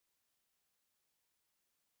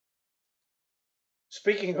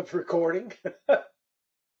Speaking of recording,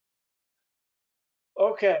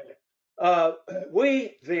 okay. Uh,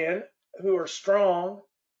 we then, who are strong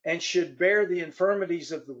and should bear the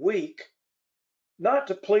infirmities of the weak, not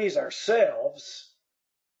to please ourselves,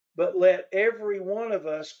 but let every one of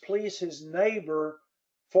us please his neighbor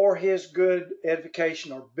for his good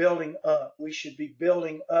edification or building up. We should be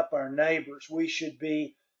building up our neighbors. We should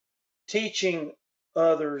be teaching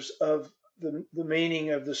others of the meaning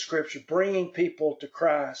of the scripture, bringing people to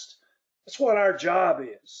Christ. That's what our job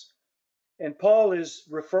is. And Paul is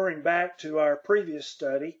referring back to our previous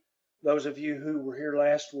study, those of you who were here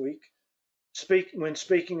last week, when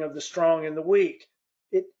speaking of the strong and the weak.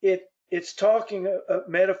 It's talking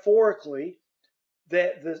metaphorically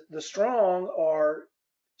that the strong are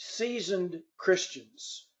seasoned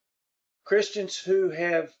Christians, Christians who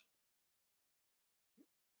have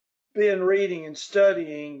been reading and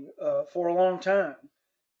studying for a long time.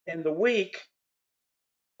 And the weak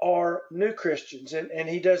are new Christians. And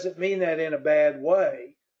he doesn't mean that in a bad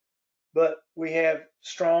way, but we have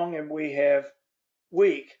strong and we have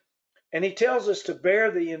weak. And he tells us to bear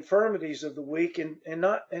the infirmities of the weak and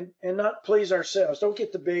not please ourselves. Don't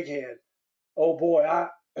get the big head. Oh boy,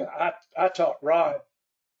 I taught Rod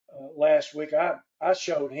last week. I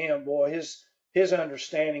showed him, boy, his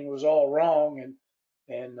understanding was all wrong,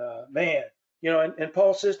 and man, and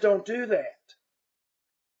Paul says don't do that.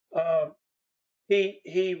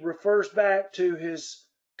 He refers back to his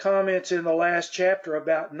comments in the last chapter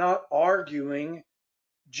about not arguing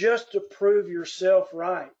just to prove yourself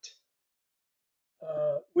right,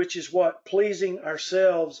 which is what pleasing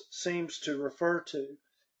ourselves seems to refer to.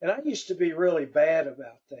 And I used to be really bad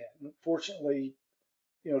about that. Unfortunately,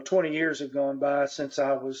 20 years have gone by since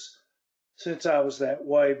I was that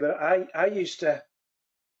way. But I used to,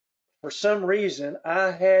 for some reason, I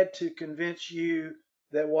had to convince you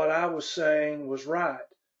that what I was saying was right,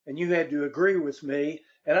 and you had to agree with me,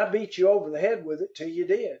 and I beat you over the head with it till you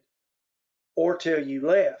did, or till you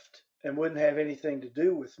left and wouldn't have anything to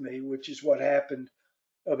do with me, which is what happened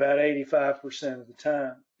about 85% of the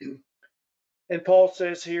time. And Paul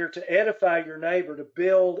says here to edify your neighbor, to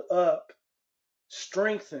build up,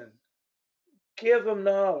 strengthen, give them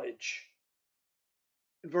knowledge.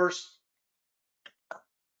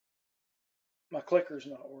 My clicker's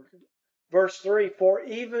not working. Verse 3, for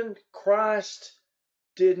even Christ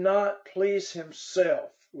did not please himself,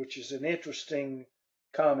 which is an interesting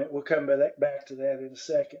comment. We'll come back to that in a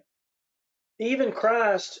second. Even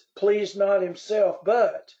Christ pleased not himself,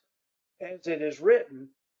 but, as it is written,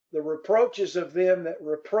 the reproaches of them that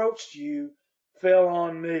reproached you fell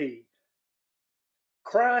on me.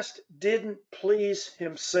 Christ didn't please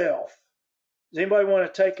himself. Does anybody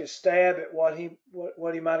want to take a stab at what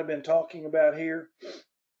he might have been talking about here?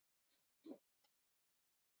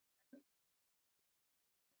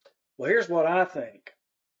 Well, here's what I think.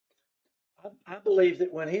 I believe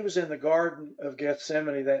that when he was in the Garden of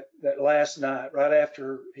Gethsemane that last night, right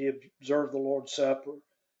after he observed the Lord's Supper,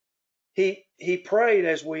 he prayed,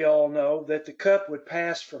 as we all know, that the cup would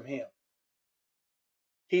pass from him.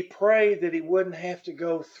 He prayed that he wouldn't have to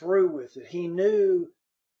go through with it. He knew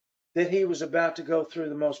that he was about to go through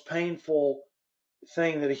the most painful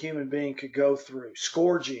thing that a human being could go through: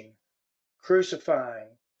 scourging, crucifying,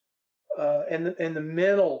 and the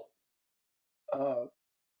mental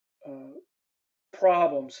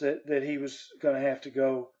problems that he was going to have to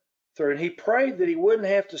go through. And he prayed that he wouldn't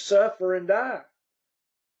have to suffer and die.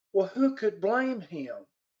 Well, who could blame him?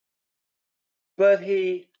 But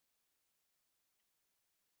he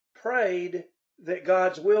prayed that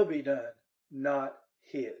God's will be done, not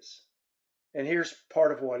his. And here's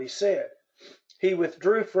part of what he said. He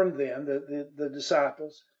withdrew from them, the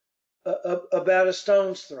disciples, about a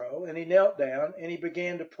stone's throw, and he knelt down and he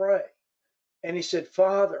began to pray. And he said,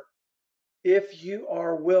 Father, if you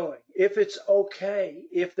are willing, if it's okay,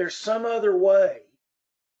 if there's some other way,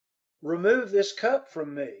 remove this cup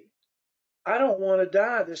from me. I don't want to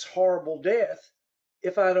die this horrible death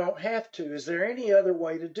if I don't have to. Is there any other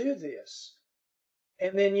way to do this?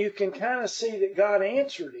 And then you can kind of see that God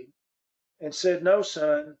answered him and said, no,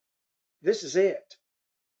 son, this is it.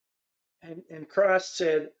 And Christ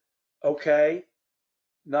said, okay,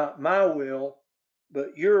 not my will,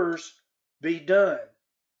 but yours be done.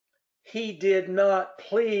 He did not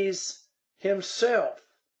please himself.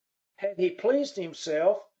 Had he pleased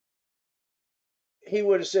himself, he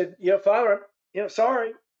would have said, Father,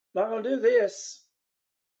 sorry, not going to do this.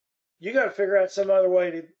 You got to figure out some other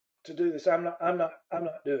way to do this. I'm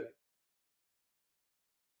not doing it.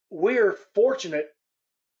 We're fortunate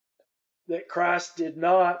that Christ did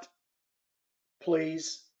not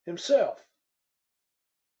please himself.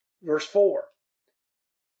 Verse 4,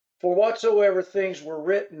 For whatsoever things were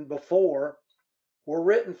written before were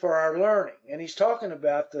written for our learning. And he's talking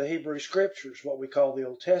about the Hebrew Scriptures, what we call the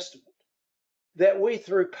Old Testament, that we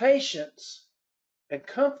through patience and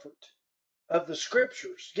comfort of the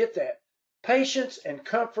Scriptures, get that, patience and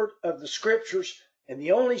comfort of the Scriptures, and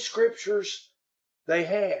the only Scriptures they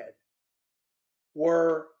had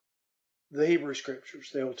were the Hebrew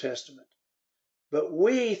Scriptures, the Old Testament. But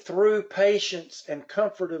we, through patience and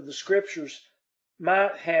comfort of the Scriptures,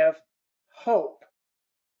 might have hope.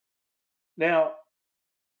 Now,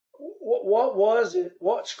 what was it?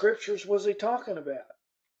 What Scriptures was he talking about?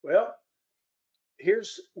 Well,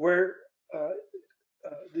 here's where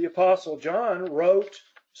the Apostle John wrote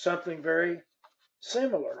something very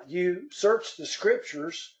similar. You search the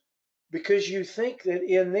Scriptures because you think that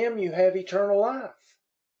in them you have eternal life.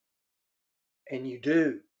 And you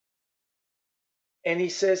do. And he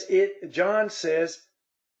says, John says,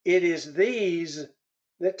 it is these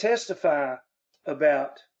that testify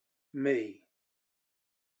about me.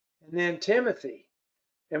 And then Timothy,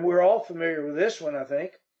 and we're all familiar with this one, I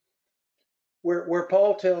think, where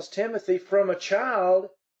Paul tells Timothy, from a child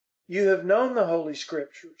you have known the Holy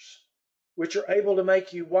Scriptures, which are able to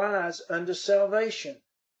make you wise unto salvation.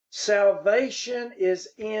 Salvation is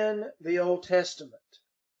in the Old Testament.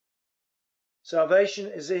 Salvation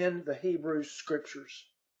is in the Hebrew Scriptures.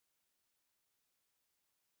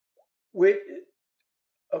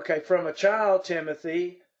 From a child,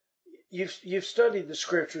 Timothy, you've studied the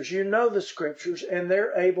Scriptures, you know the Scriptures, and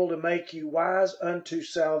they're able to make you wise unto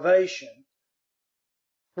salvation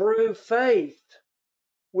through faith,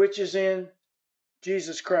 which is in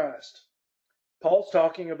Jesus Christ. Paul's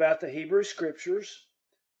talking about the Hebrew Scriptures.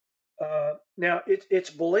 Now, it's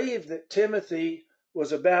believed that Timothy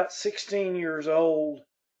was about 16 years old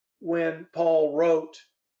when Paul wrote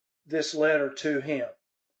this letter to him.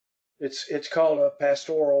 It's called a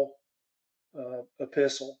pastoral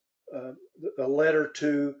epistle, a letter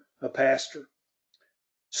to a pastor.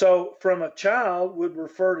 So from a child would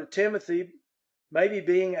refer to Timothy maybe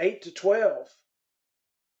being 8 to 12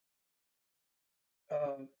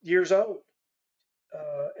 years old.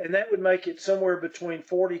 And that would make it somewhere between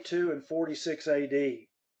 42 and 46 AD.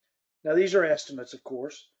 Now, these are estimates, of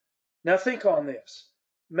course. Now, think on this.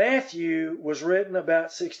 Matthew was written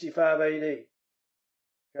about 65 AD.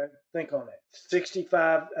 Okay, think on that.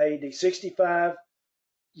 65 AD. 65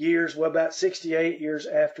 years, well, about 68 years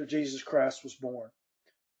after Jesus Christ was born.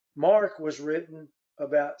 Mark was written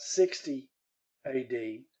about 60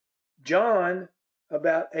 AD. John,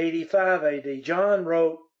 about 85 AD. John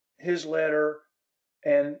wrote his letter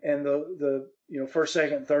and the 1st,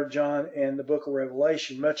 2nd, 3rd John and the book of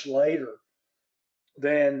Revelation much later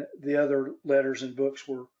than the other letters and books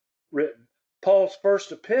were written. Paul's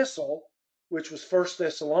first epistle, which was 1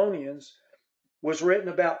 Thessalonians, was written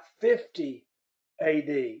about 50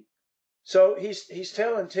 AD. So he's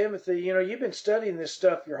telling Timothy, you've been studying this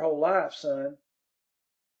stuff your whole life, son.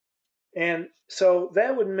 And so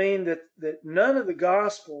that would mean that none of the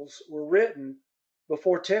Gospels were written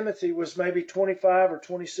before Timothy was maybe 25 or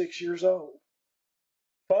 26 years old.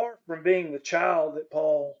 Far from being the child that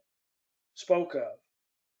Paul spoke of.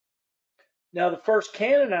 Now, the first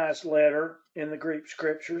canonized letter in the Greek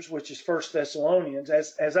Scriptures, which is 1 Thessalonians,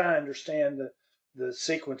 as I understand the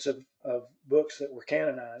sequence of books that were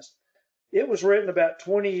canonized, it was written about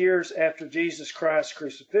 20 years after Jesus Christ's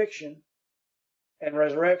crucifixion and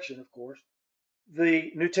resurrection, of course.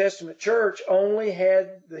 The New Testament church only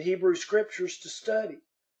had the Hebrew Scriptures to study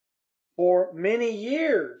for many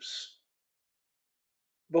years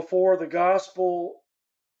before the Gospels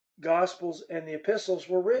and the epistles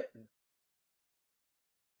were written.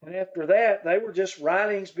 And after that, they were just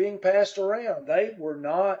writings being passed around. They were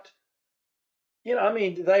not,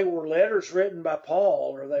 they were letters written by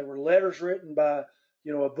Paul, or they were letters written by,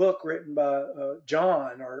 a book written by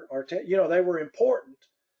John, or they were important,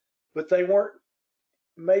 but they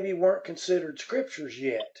weren't considered scriptures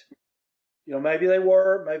yet. Maybe they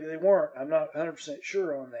were, maybe they weren't. I'm not 100%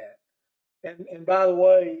 sure on that. And by the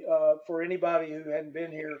way, for anybody who hadn't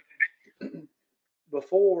been here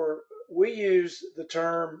before, we use the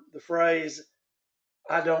phrase,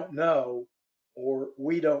 I don't know, or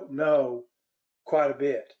we don't know quite a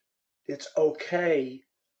bit. It's okay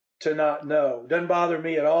to not know. Doesn't bother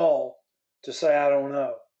me at all to say I don't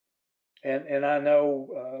know. And I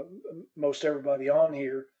know most everybody on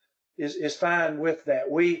here is fine with that.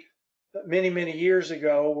 We, many years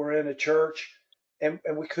ago, were in a church and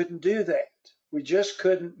we couldn't do that. We just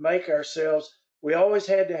couldn't make ourselves, we always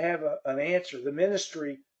had to have an answer. The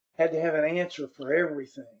ministry had to have an answer for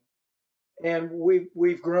everything. And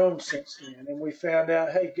we've grown since then, and we found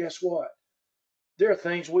out, hey, guess what? There are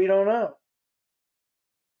things we don't know.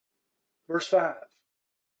 Verse 5.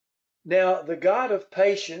 Now, the God of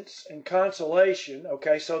patience and consolation,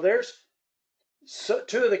 okay, so there's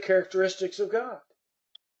two of the characteristics of God,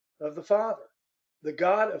 of the Father. The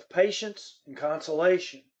God of patience and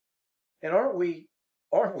consolation. And aren't we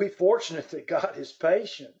fortunate that God is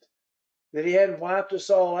patient? That he hadn't wiped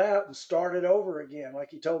us all out and started over again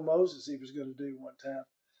like he told Moses he was going to do one time.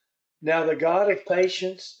 Now the God of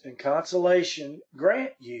patience and consolation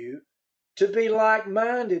grant you to be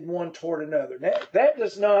like-minded one toward another. Now, that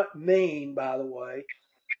does not mean, by the way,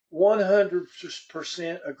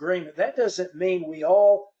 100% agreement. That doesn't mean we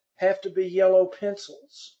all have to be yellow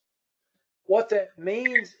pencils. What that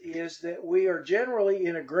means is that we are generally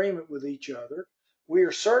in agreement with each other. We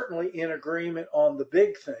are certainly in agreement on the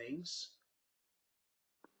big things,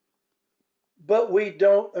 but we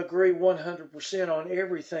don't agree 100% on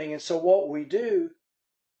everything. And so what we do,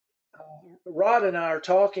 Rod and I are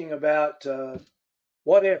talking about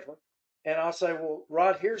whatever, and I'll say, well,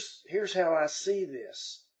 Rod, here's how I see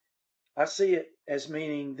this. I see it as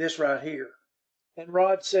meaning this right here. And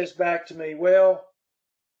Rod says back to me, well,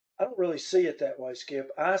 I don't really see it that way,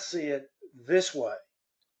 Skip. I see it this way.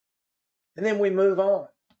 And then we move on.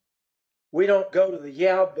 We don't go to the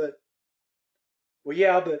but,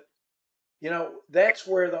 that's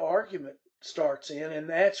where the argument starts in, and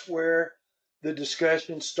that's where the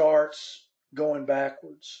discussion starts going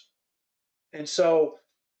backwards. And so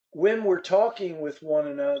when we're talking with one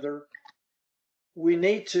another, we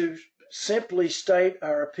need to simply state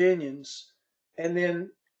our opinions and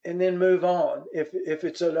then move on if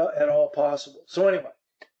it's at all possible. So anyway,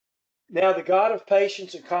 now the God of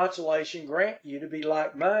patience and consolation grant you to be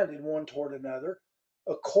like-minded one toward another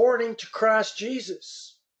according to Christ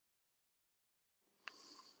Jesus.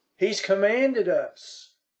 He's commanded us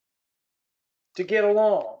to get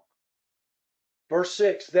along. Verse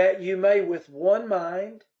 6, that you may with one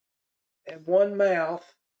mind and one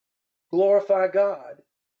mouth glorify God,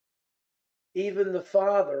 even the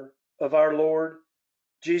Father of our Lord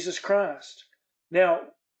Jesus Christ. Now,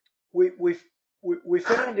 we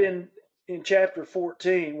find in chapter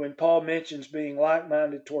 14, when Paul mentions being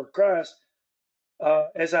like-minded toward Christ,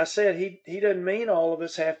 as I said, he doesn't mean all of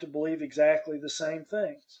us have to believe exactly the same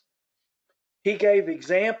things. He gave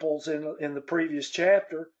examples in the previous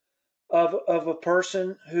chapter of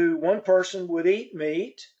one person would eat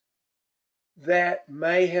meat that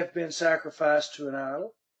may have been sacrificed to an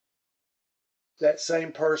idol. That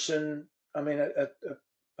same person,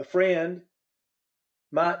 a friend,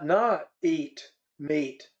 might not eat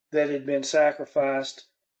meat that had been sacrificed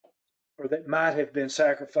or that might have been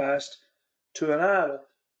sacrificed to an idol.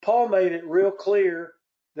 Paul made it real clear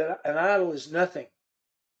that an idol is nothing.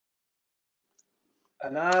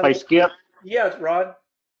 An idol. Hey, Skip. Yeah, Rod.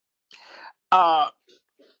 I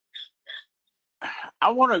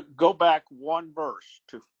want to go back one verse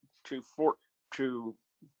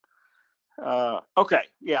okay,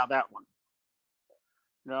 yeah, that one.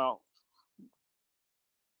 No,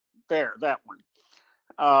 that one.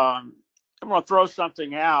 I'm going to throw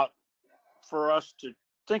something out for us to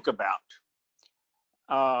think about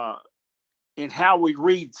in how we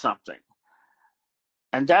read something.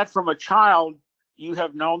 And that from a child you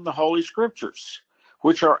have known the Holy Scriptures,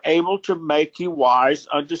 which are able to make you wise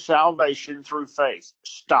unto salvation through faith.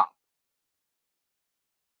 Stop.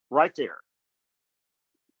 Right there.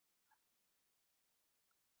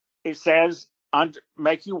 It says,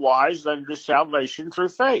 make you wise unto salvation through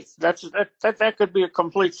faith. That could be a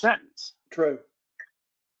complete sentence. True.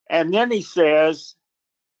 And then he says,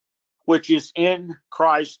 which is in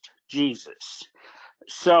Christ Jesus.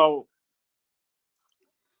 So,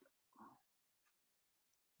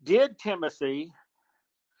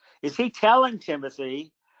 is he telling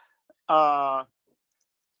Timothy that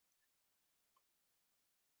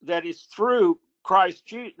it's through Christ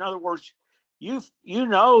Jesus? In other words, you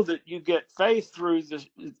know that you get faith through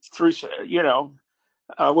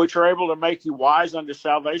which are able to make you wise unto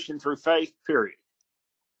salvation through faith, period.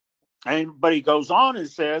 But he goes on and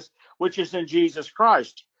says, which is in Jesus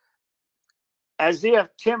Christ, as if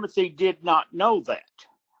Timothy did not know that.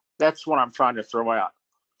 That's what I'm trying to throw out.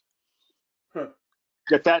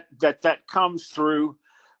 That comes through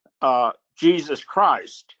Jesus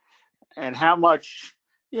Christ, and how much,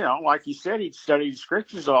 like he said, he'd studied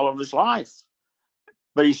scriptures all of his life,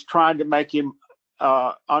 but he's trying to make him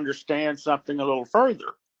understand something a little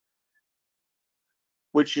further,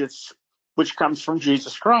 which comes from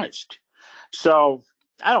Jesus Christ. So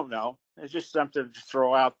I don't know. It's just something to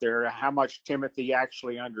throw out there, how much Timothy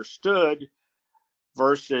actually understood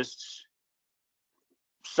versus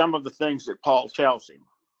some of the things that Paul tells him.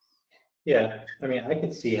 Yeah, I mean, I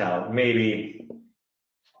could see how maybe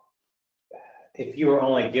if you were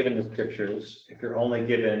only given the scriptures, if you're only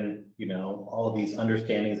given, all of these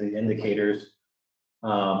understandings and indicators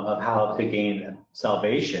of how to gain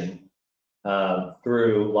salvation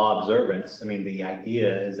through law observance, I mean, the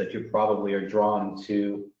idea is that you probably are drawn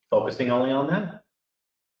to focusing only on that,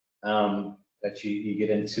 that you get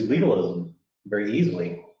into legalism very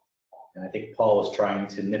easily. And I think Paul was trying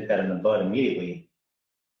to nip that in the bud immediately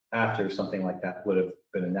after something like that would have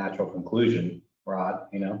been a natural conclusion, Rod,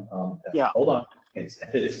 Yeah. hold on.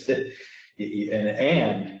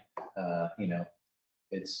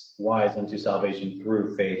 It's wise unto salvation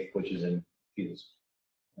through faith, which is in Jesus.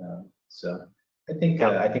 So I think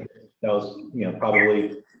that was,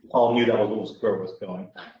 probably Paul knew that was where it was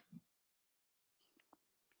going.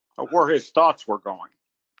 Where his thoughts were going.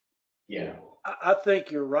 Yeah. I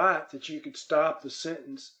think you're right that you could stop the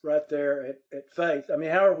sentence right there at faith. I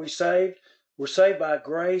mean, how are we saved? We're saved by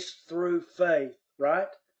grace through faith, right?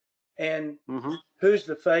 And who's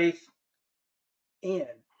the faith in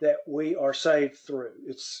that we are saved through?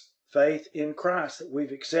 It's faith in Christ, that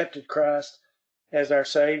we've accepted Christ as our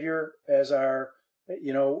Savior, as our,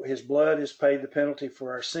 his blood has paid the penalty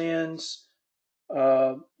for our sins.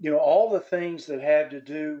 All the things that have to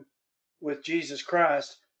do with Jesus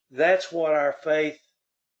Christ, that's what our faith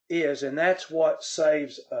is, and that's what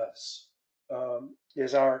saves us,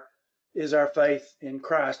 is our faith in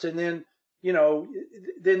Christ. And then,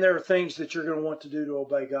 then there are things that you're going to want to do to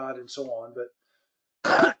obey God and so on. But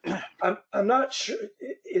I'm not sure.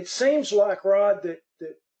 It seems like, Rod, that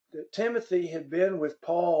Timothy had been with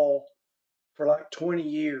Paul for like 20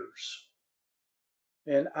 years.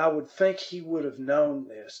 And I would think he would have known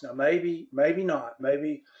this. Now, maybe not.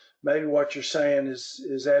 Maybe what you're saying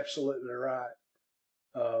is absolutely right.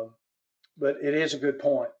 But it is a good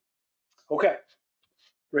point. Okay.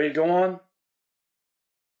 Ready to go on?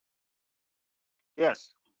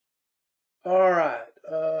 Yes. All right.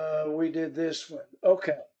 We did this one.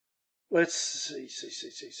 Okay. Let's see.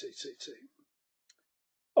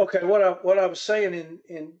 Okay. What I was saying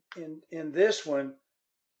in this one.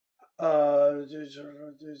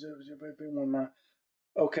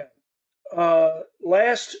 Okay.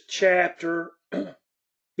 Last chapter,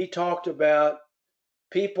 he talked about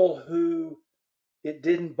people who it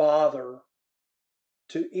didn't bother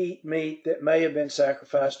to eat meat that may have been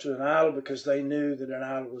sacrificed to an idol because they knew that an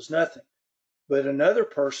idol was nothing. But another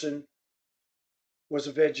person was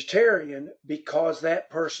a vegetarian because that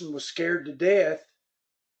person was scared to death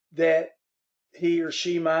that he or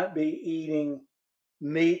she might be eating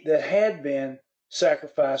meat that had been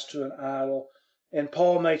sacrificed to an idol. And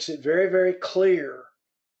Paul makes it very, very clear,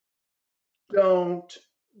 don't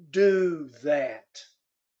do that.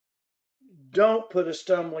 Don't put a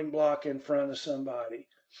stumbling block in front of somebody.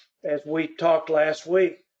 As we talked last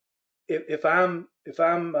week, if I'm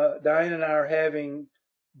Diane and I are having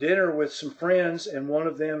dinner with some friends and one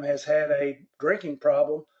of them has had a drinking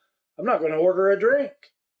problem, I'm not going to order a drink.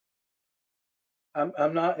 I'm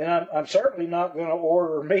not, and I'm certainly not going to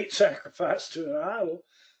order meat sacrificed to an idol.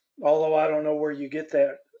 Although I don't know where you get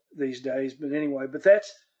that these days, but anyway, but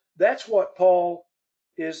that's what Paul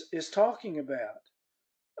is talking about.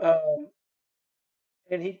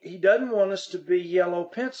 And he doesn't want us to be yellow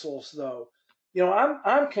pencils, though.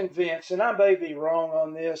 I'm convinced, and I may be wrong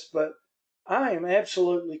on this, but I am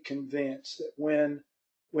absolutely convinced that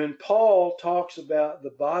when Paul talks about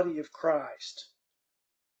the body of Christ,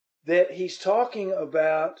 that he's talking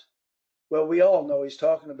about, well, we all know he's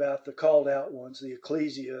talking about the called out ones, the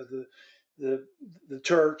ecclesia, the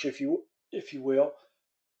church, if you will,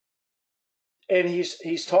 and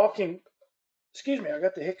he's talking. Excuse me, I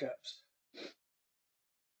got the hiccups.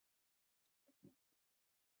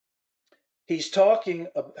 He's talking.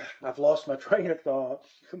 I've lost my train of thought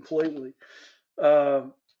completely.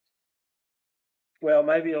 Well,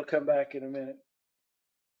 maybe it'll come back in a minute.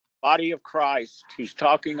 Body of Christ. He's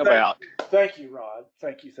talking about. Thank you, Rod.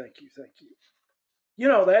 Thank you.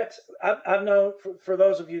 That's I've known for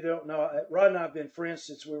those of you who don't know, Rod and I have been friends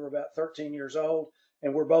since we were about 13 years old,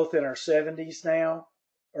 and we're both in our 70s now,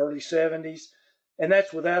 early 70s, and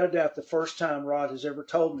that's without a doubt the first time Rod has ever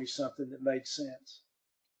told me something that made sense.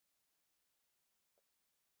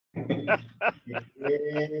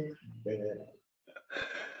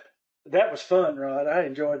 That was fun, Rod. I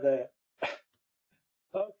enjoyed that.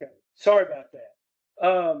 Okay, sorry about that.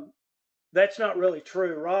 That's not really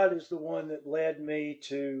true. Rod is the one that led me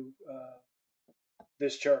to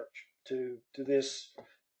this church, to this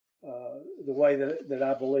the way that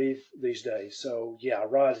I believe these days. So yeah,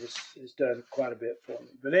 Rod has done quite a bit for me.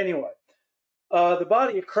 But anyway, the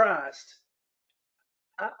body of Christ.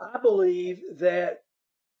 I believe that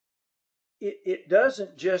it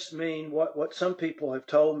doesn't just mean what some people have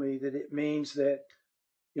told me, that it means that,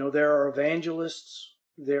 there are evangelists,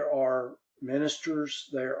 there are ministers,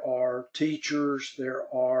 there are teachers, there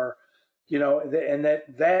are, and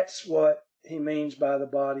that's what he means by the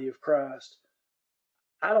body of Christ.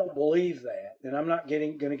 I don't believe that, and I'm not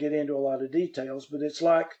going to get into a lot of details, but it's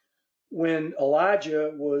like when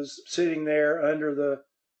Elijah was sitting there under the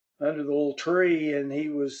little tree, and he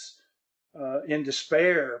was in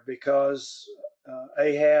despair because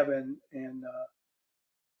Ahab and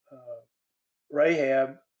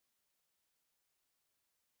Rahab,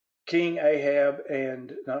 King Ahab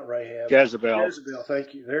and not Rahab, Jezebel. Jezebel.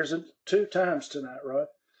 Thank you. There's 2 times tonight, right?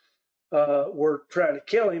 Were trying to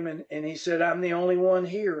kill him, and he said, "I'm the only one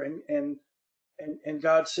here." And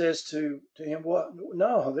God says to him, "What?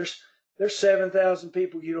 No, there's 7,000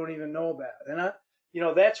 people you don't even know about." And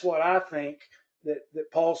that's what I think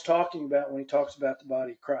that Paul's talking about when he talks about the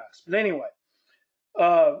body of Christ. But anyway,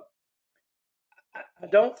 I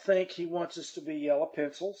don't think he wants us to be yellow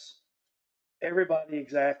pencils, everybody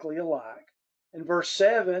exactly alike. In verse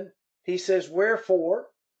 7, he says, "Wherefore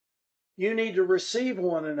you need to receive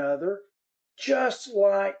one another, just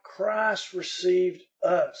like Christ received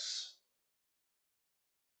us,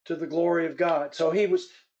 to the glory of God." So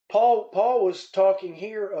Paul was talking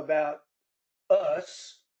here about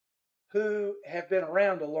us who have been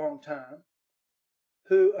around a long time,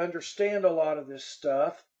 who understand a lot of this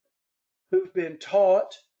stuff, who've been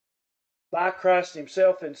taught by Christ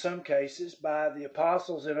himself in some cases, by the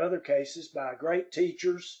apostles in other cases, by great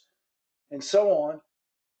teachers, and so on.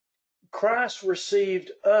 Christ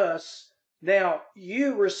received us. Now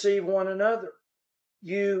you receive one another.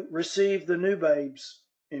 You receive the new babes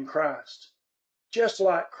in Christ, just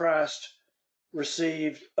like Christ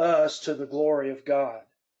received us to the glory of God.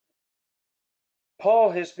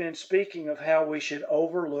 Paul has been speaking of how we should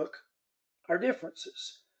overlook our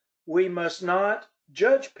differences. We must not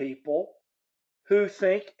judge people who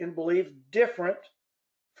think and believe different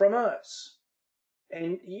from us.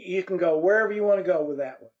 And you can go wherever you want to go with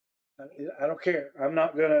that one. I don't care. I'm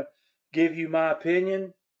not going to give you my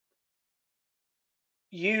opinion.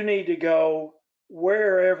 You need to go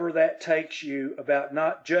wherever that takes you about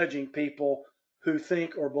not judging people who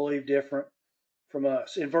think or believe different from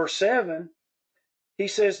us. In verse 7, he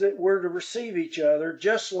says that we're to receive each other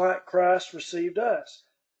just like Christ received us.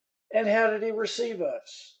 And how did he receive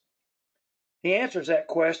us? He answers that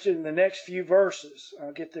question in the next few verses.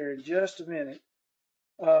 I'll get there in just a minute.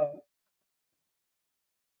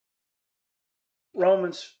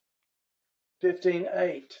 Romans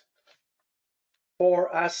 15:8.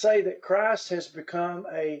 For I say that Christ has become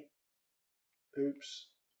a...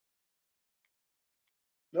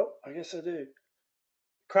 Nope, I guess I do.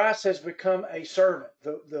 Christ has become a servant.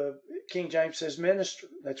 The King James says minister.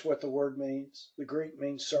 That's what the word means. The Greek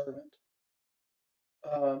means servant.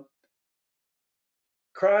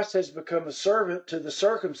 Christ has become a servant to the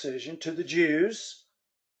circumcision, to the Jews,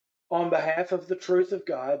 on behalf of the truth of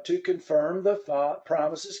God, to confirm the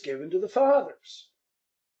promises given to the fathers.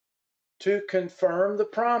 To confirm the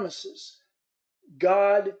promises.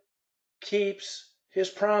 God keeps his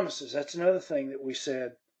promises. That's another thing that we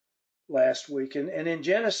said last week. And in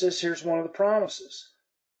Genesis, here's one of the promises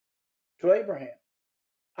to Abraham.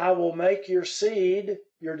 I will make your seed,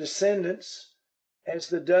 your descendants, as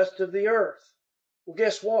the dust of the earth. Well,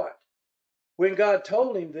 guess what? When God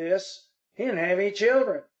told him this, he didn't have any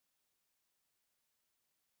children.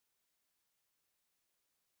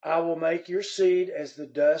 I will make your seed as the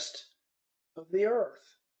dust of the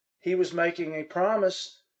earth. He was making a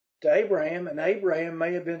promise to Abraham, and Abraham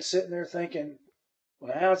may have been sitting there thinking,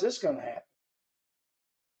 well, how's this going to happen?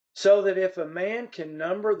 So that if a man can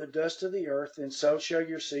number the dust of the earth, then so shall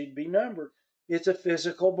your seed be numbered. It's a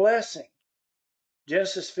physical blessing.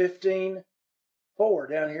 Genesis 15:4,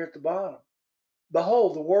 down here at the bottom.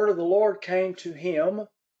 Behold, the word of the Lord came to him,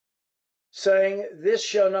 saying, this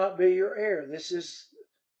shall not be your heir. This is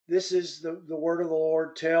the word of the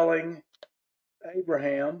Lord telling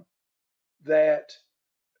Abraham that,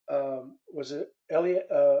 was it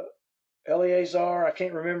Eleazar? I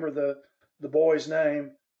can't remember the boy's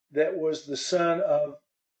name, that was the son of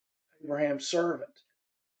Abraham's servant.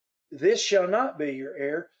 This shall not be your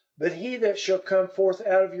heir, but he that shall come forth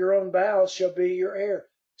out of your own bowels shall be your heir.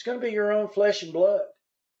 It's going to be your own flesh and blood.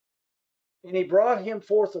 And he brought him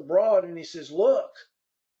forth abroad, and he says, look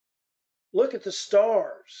at the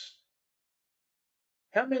stars.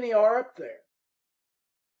 How many are up there?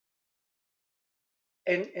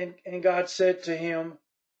 And God said to him,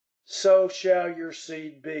 so shall your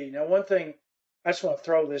seed be. Now, one thing, I just want to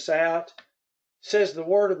throw this out. says the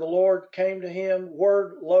word of the Lord came to him.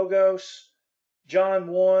 Word, logos. John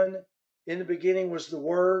 1, in the beginning was the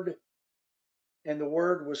Word, and the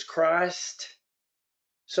Word was Christ.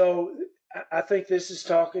 So I think this is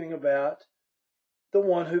talking about the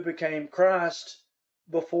one who became Christ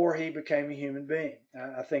before he became a human being.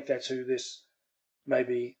 I think that's who this may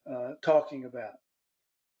be talking about.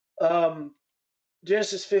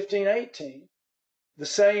 Genesis 15:18. The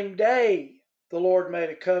same day the Lord made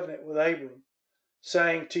a covenant with Abram,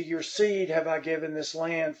 saying, to your seed have I given this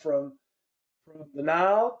land from the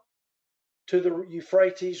Nile to the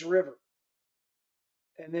Euphrates River.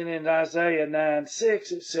 And then in Isaiah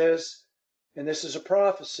 9:6 it says, and this is a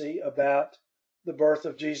prophecy about the birth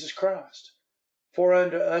of Jesus Christ. For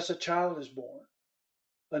unto us a child is born,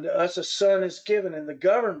 unto us a son is given, and the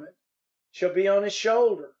government shall be on his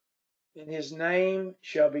shoulder, and his name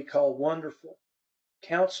shall be called Wonderful,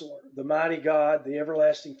 Counselor, the Mighty God, the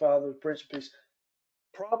Everlasting Father, the Prince of Peace.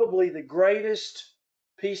 Probably the greatest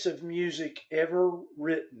piece of music ever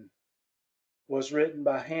written was written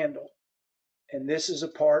by Handel. And this is a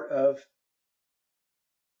part of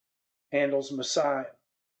Handel's Messiah.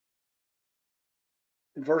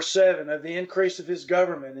 In verse 7, of the increase of his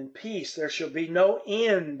government and peace there shall be no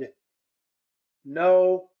end.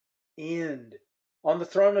 No end. On the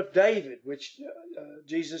throne of David, which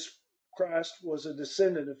Jesus Christ was a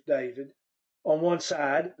descendant of David, on one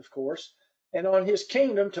side, of course, and on his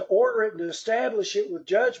kingdom to order it and to establish it with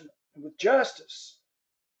judgment and with justice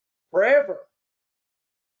forever.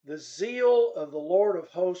 The zeal of the Lord of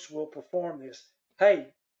hosts will perform this. Hey,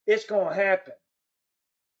 it's going to happen.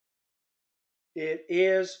 It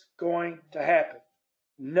is going to happen.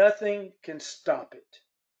 Nothing can stop it.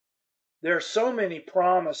 There are so many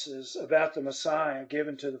promises about the Messiah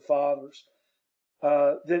given to the fathers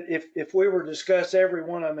that if we were to discuss every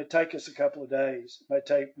one of them, it'd take us a couple of days. It may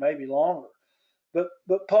take maybe longer.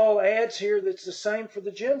 But Paul adds here that's the same for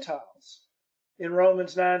the Gentiles in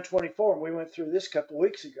Romans 9:24. We went through this a couple of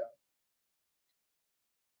weeks ago.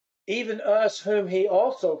 Even us whom he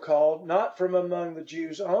also called, not from among the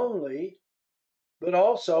Jews only, but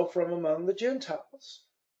also from among the Gentiles.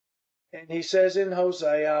 And he says in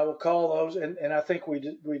Hosea, I will call those, and I think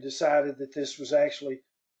we decided that this was actually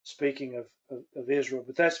speaking of Israel,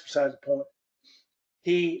 but that's beside the point.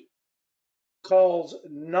 He calls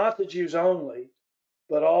not the Jews only,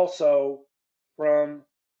 but also from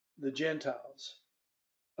the Gentiles.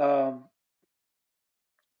 Now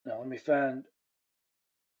let me find,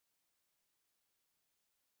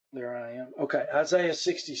 there I am. Okay, Isaiah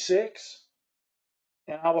 66.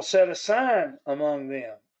 And I will set a sign among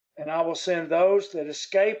them, and I will send those that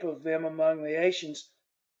escape of them among the nations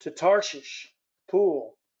to Tarshish,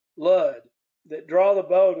 Pool, Lud, that draw the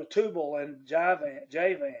bow to Tubal and Javan,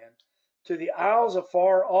 to the isles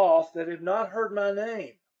afar off that have not heard my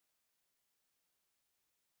name.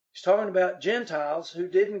 He's talking about Gentiles who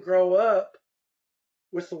didn't grow up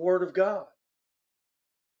with the Word of God,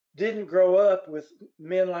 didn't grow up with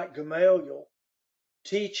men like Gamaliel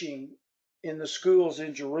teaching in the schools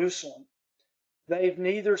in Jerusalem. They've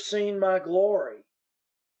neither seen my glory,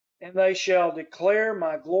 and they shall declare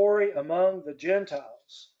my glory among the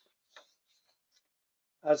Gentiles.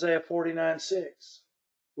 Isaiah 49:6.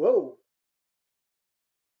 Whoa.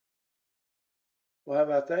 Well, how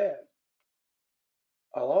about that?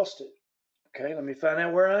 I lost it. Okay, let me find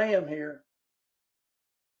out where I am here.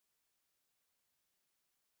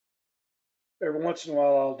 Every once in a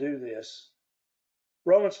while I'll do this.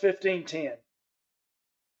 Romans 15:10.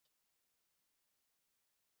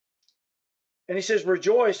 And he says,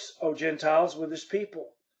 rejoice, O Gentiles, with his people.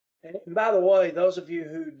 And by the way, those of you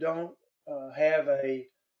who don't have a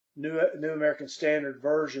New American Standard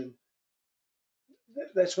Version,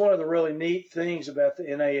 that's one of the really neat things about the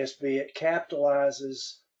NASB. It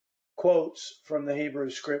capitalizes quotes from the Hebrew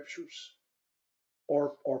Scriptures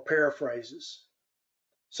or paraphrases.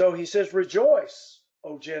 So he says, rejoice,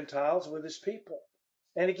 O Gentiles, with his people.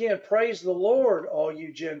 And again, praise the Lord, all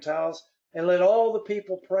you Gentiles, and let all the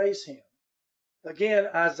people praise him. Again,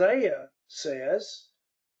 Isaiah says,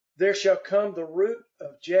 there shall come the root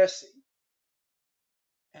of Jesse,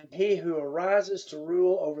 and he who arises to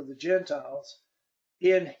rule over the Gentiles,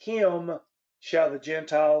 in him shall the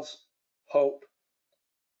Gentiles hope.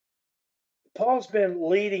 Paul's been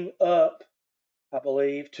leading up, I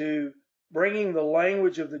believe, to bringing the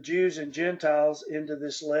language of the Jews and Gentiles into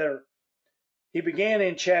this letter. He began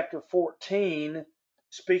in chapter 14,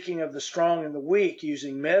 speaking of the strong and the weak,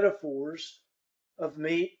 using metaphors of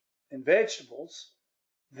meat and vegetables.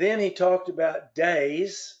 Then he talked about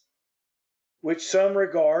days, which some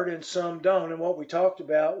regard and some don't. And what we talked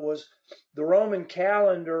about was the Roman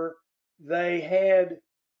calendar they had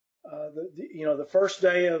the first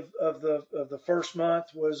day of the first month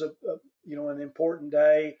was an important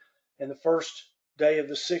day, and the first day of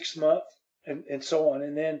the sixth month, and so on,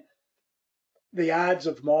 and then the Ides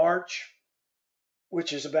of March,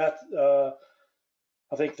 which is about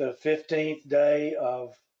I think the 15th day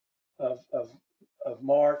of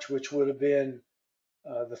March, which would have been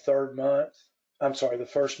the third month. I'm sorry, the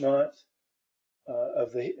first month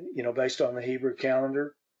of the based on the Hebrew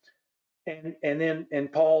calendar.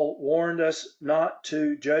 And Paul warned us not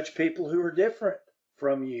to judge people who are different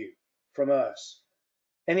from you, from us.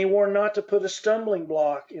 And he warned not to put a stumbling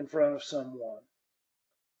block in front of someone.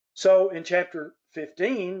 So in chapter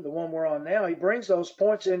 15, the one we're on now, he brings those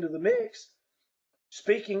points into the mix,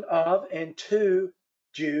 speaking of and to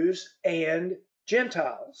Jews and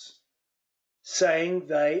Gentiles, saying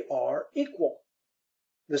they are equal.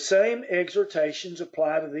 The same exhortations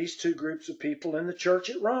apply to these two groups of people in the church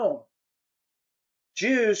at Rome.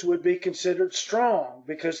 Jews would be considered strong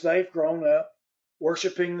because they've grown up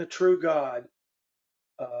worshiping the true God,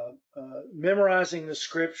 memorizing the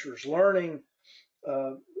scriptures, learning,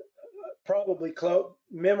 probably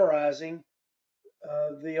memorizing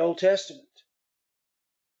the Old Testament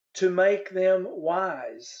to make them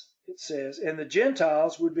wise, it says. And the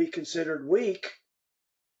Gentiles would be considered weak,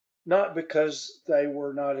 not because they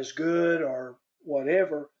were not as good or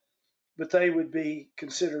whatever, but they would be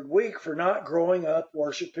considered weak for not growing up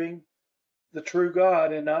worshiping the true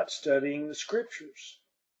God and not studying the scriptures.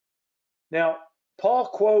 Now, Paul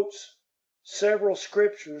quotes several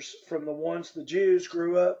scriptures from the ones the Jews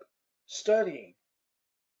grew up studying,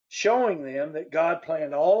 showing them that God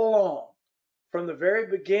planned all along, from the very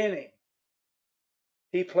beginning,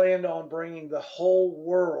 he planned on bringing the whole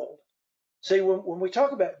world. See, when we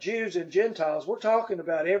talk about Jews and Gentiles, we're talking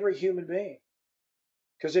about every human being.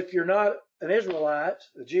 Because if you're not an Israelite,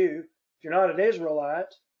 a Jew, if you're not an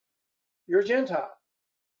Israelite, you're a Gentile.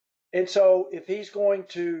 And so if he's going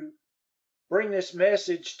to bring this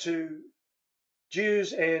message to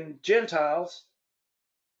Jews and Gentiles,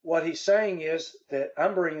 what he's saying is that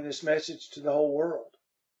I'm bringing this message to the whole world.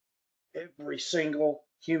 Every single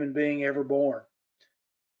human being ever born.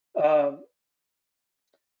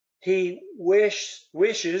 He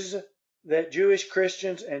wishes that Jewish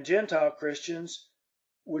Christians and Gentile Christians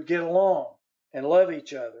would get along and love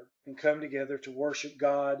each other and come together to worship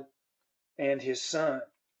God and his Son.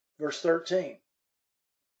 Verse 13.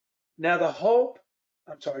 Now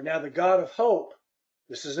the God of hope,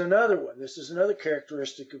 this is another one. This is another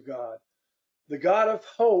characteristic of God. The God of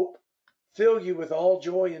hope fill you with all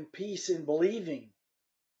joy and peace in believing,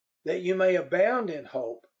 that you may abound in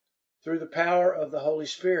hope through the power of the Holy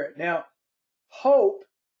Spirit. Now, hope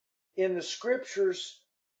in the scriptures,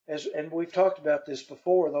 and we've talked about this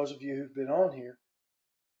before, those of you who've been on here,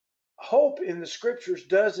 hope in the scriptures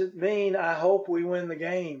doesn't mean I hope we win the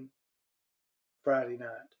game Friday night.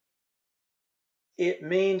 It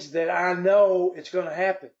means that I know it's going to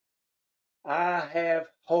happen. I have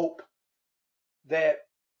hope that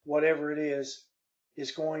whatever it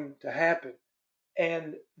is going to happen.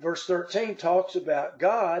 And verse 13 talks about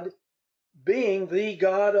God being the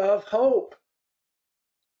God of hope.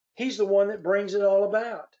 He's the one that brings it all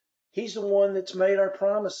about. He's the one that's made our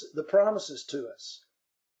promises to us.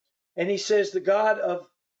 And he says, the God of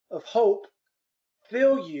hope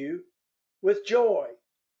fill you with joy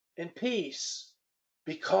and peace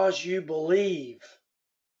because you believe.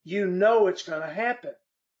 You know it's going to happen,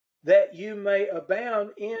 that you may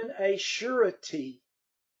abound in a surety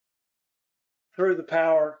through the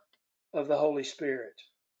power of the Holy Spirit.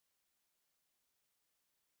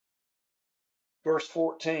 Verse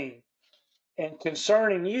 14, and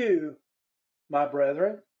concerning you, my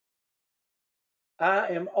brethren, I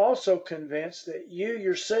am also convinced that you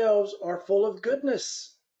yourselves are full of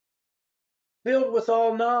goodness, filled with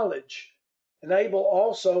all knowledge, and able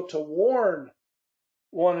also to warn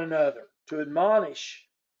one another, to admonish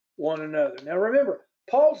one another. Now remember,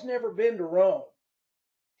 Paul's never been to Rome.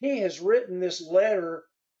 He has written this letter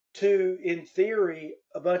to, in theory,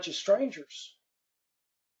 a bunch of strangers.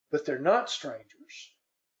 But they're not strangers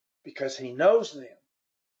because he knows them,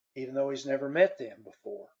 even though he's never met them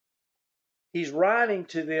before. He's writing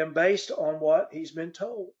to them based on what he's been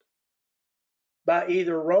told by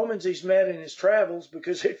either Romans he's met in his travels,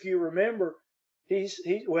 because if you remember,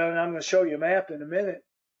 well, and I'm going to show you a map in a minute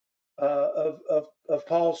of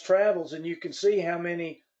Paul's travels, and you can see how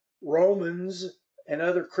many Romans and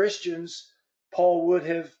other Christians Paul would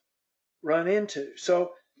have run into.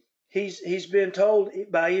 So he's been told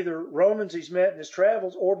by either Romans he's met in his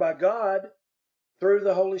travels or by God through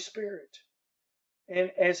the Holy Spirit.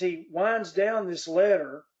 And as he winds down this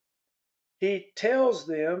letter, he tells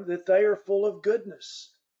them that they are full of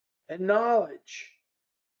goodness and knowledge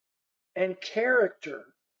and character.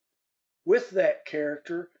 With that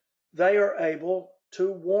character, they are able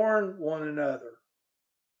to warn one another,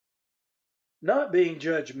 not being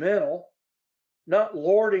judgmental, not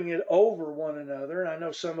lording it over one another. And I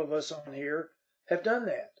know some of us on here have done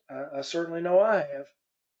that. I certainly know I have.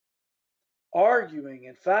 Arguing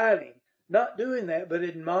and fighting, not doing that, but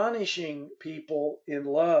admonishing people in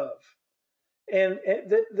love. And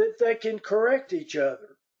that they can correct each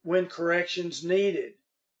other when correction's needed.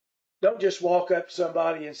 Don't just walk up to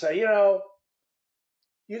somebody and say, you know,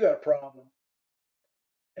 you got a problem,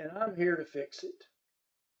 and I'm here to fix it.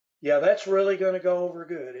 Yeah, that's really going to go over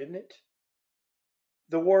good, isn't it?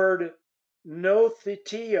 The word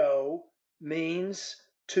nothitio means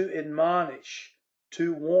to admonish,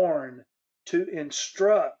 to warn, to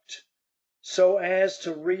instruct, so as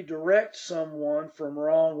to redirect someone from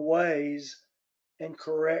wrong ways and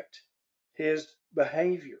correct his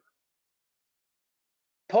behavior.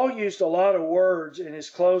 Paul used a lot of words in his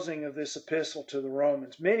closing of this epistle to the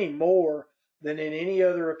Romans, many more than in any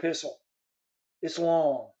other epistle. It's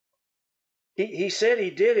long. He said he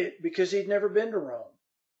did it because he'd never been to Rome.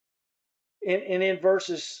 And in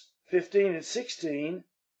verses 15 and 16,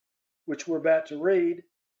 which we're about to read,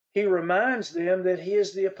 he reminds them that he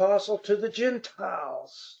is the apostle to the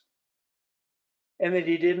Gentiles and that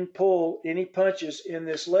he didn't pull any punches in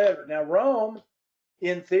this letter. Now, Rome,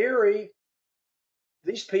 in theory,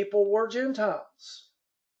 these people were Gentiles,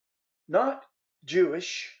 not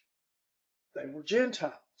Jewish. They were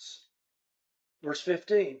Gentiles. Verse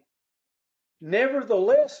 15.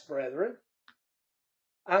 Nevertheless, brethren,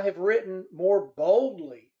 I have written more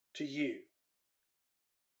boldly to you,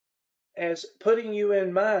 as putting you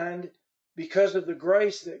in mind because of the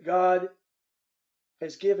grace that God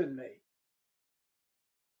has given me.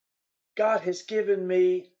 God has given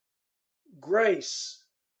me grace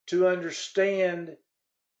to understand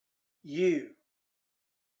you,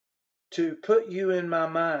 to put you in my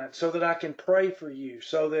mind so that I can pray for you,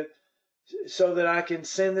 so that I can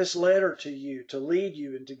send this letter to you, to lead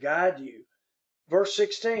you and to guide you. Verse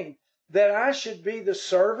 16, that I should be the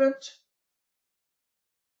servant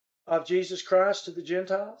of Jesus Christ to the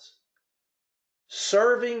Gentiles,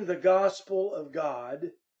 serving the gospel of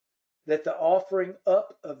God, that the offering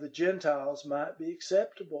up of the Gentiles might be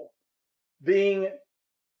acceptable, being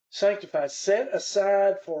sanctified, set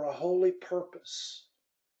aside for a holy purpose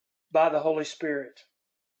by the Holy Spirit.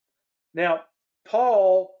 Now,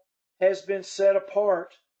 Paul has been set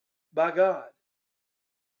apart by God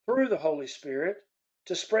through the Holy Spirit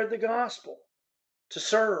to spread the gospel, to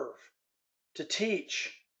serve, to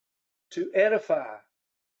teach, to edify.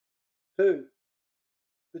 Who?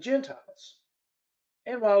 The Gentiles.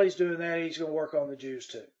 And while he's doing that, he's going to work on the Jews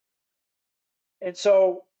too. And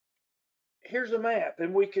so here's a map,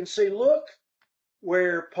 and we can see, look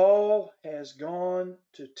where Paul has gone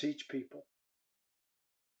to teach people.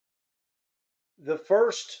 The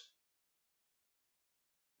first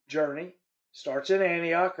journey starts in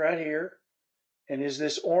Antioch right here, and is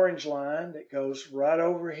this orange line that goes right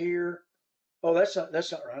over here. Oh, that's not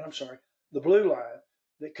right. I'm sorry. The blue line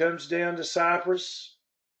that comes down to Cyprus.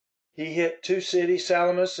 He hit two cities,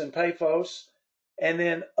 Salamis and Paphos, and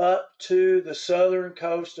then up to the southern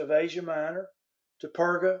coast of Asia Minor, to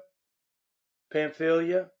Perga,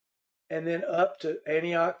 Pamphylia, and then up to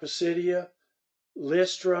Antioch, Pisidia,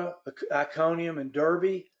 Lystra, Iconium, and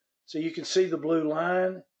Derbe. So you can see the blue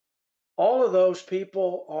line. All of those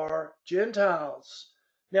people are Gentiles.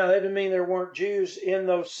 Now, that didn't mean there weren't Jews in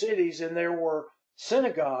those cities, and there were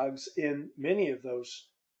synagogues in many of those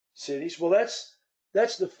cities. Well,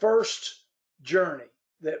 that's the first journey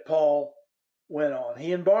that Paul went on,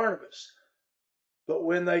 he and Barnabas. But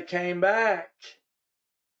when they came back,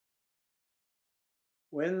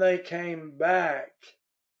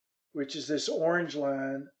 which is this orange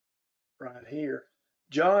line right here,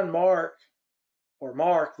 Mark,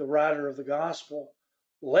 the writer of the gospel,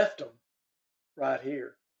 left them right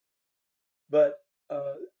here. But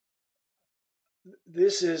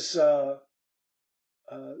this is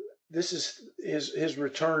his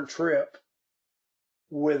return trip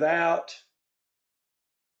without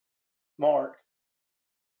Mark.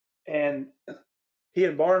 And he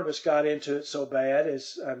and Barnabas got into it so bad,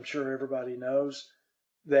 as I'm sure everybody knows,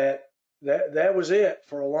 that was it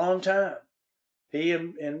for a long time. He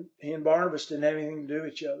and Barnabas didn't have anything to do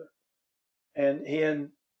with each other. And he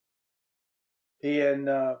and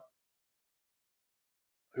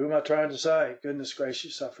who am I trying to say? Goodness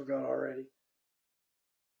gracious, I forgot already.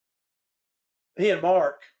 He and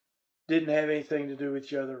Mark didn't have anything to do with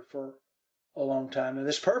each other for a long time. And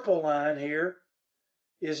this purple line here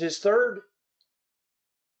is his second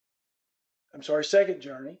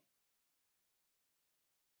journey,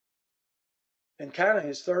 and kind of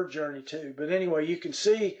his third journey too. But anyway, you can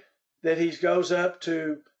see that he goes up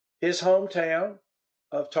to his hometown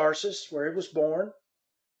of Tarsus, where he was born,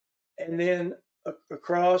 and then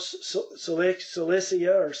across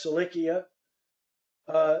Cilicia,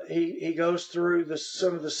 he goes through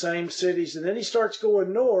some of the same cities, and then he starts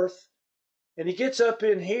going north, and he gets up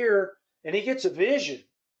in here, and he gets a vision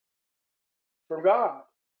from God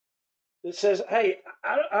that says, "Hey,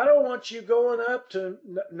 I don't want you going up to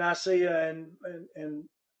Nicaea and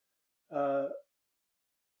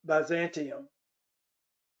Byzantium.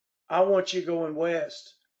 I want you going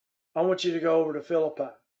west. I want you to go over to Philippi,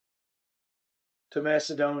 to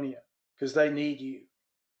Macedonia, because they need you."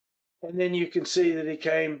 And then you can see that he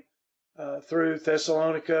came through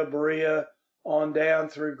Thessalonica, Berea, on down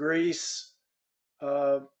through Greece.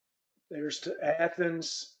 There's to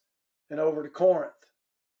Athens and over to Corinth.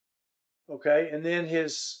 Okay, and then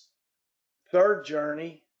his third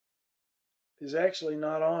journey is actually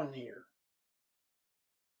not on here,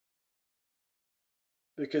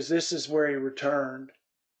 because this is where he returned.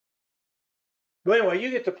 But anyway, you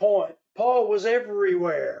get the point. Paul was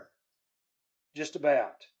everywhere, just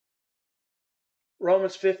about.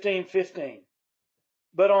 Romans 15:15.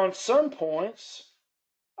 But on some points,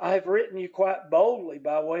 I have written you quite boldly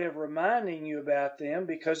by way of reminding you about them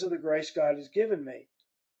because of the grace God has given me.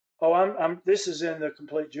 Oh, this is in the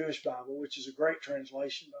Complete Jewish Bible, which is a great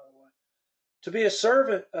translation, by the way. To be a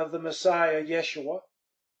servant of the Messiah, Yeshua,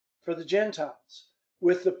 for the Gentiles,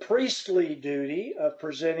 with the priestly duty of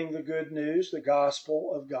presenting the good news, the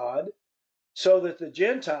gospel of God, so that the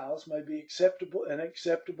Gentiles may be an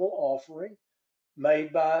acceptable offering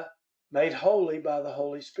made holy by the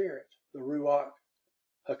Holy Spirit, the Ruach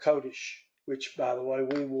HaKodesh, which, by the way,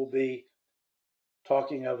 we will be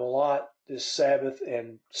talking of a lot this Sabbath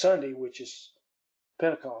and Sunday, which is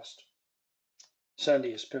Pentecost.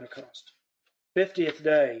 Sunday is Pentecost. 50th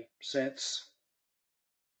day since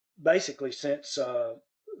not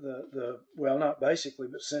basically,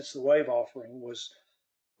 but since the wave offering was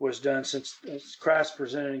done, since Christ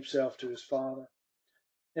presented himself to his Father.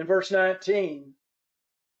 In verse 19,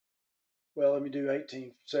 well, let me do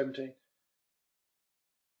 18, 17.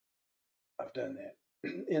 I've done that.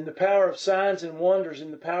 In the power of signs and wonders, in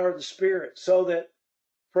the power of the Spirit, so that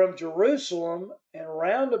from Jerusalem and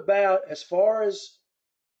round about as far as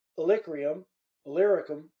Illyricum,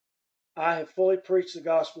 I have fully preached the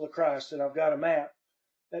gospel of Christ. And I've got a map.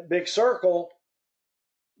 That big circle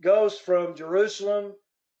goes from Jerusalem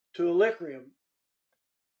to Illyricum,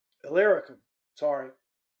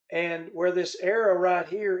 and where this arrow right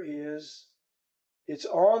here is, it's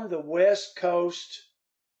on the west coast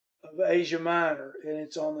of Asia Minor, and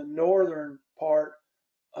it's on the northern part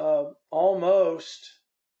of almost,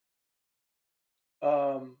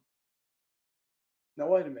 no,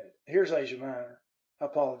 wait a minute. Here's Asia Minor. I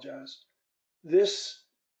apologize. This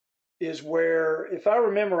is where, if I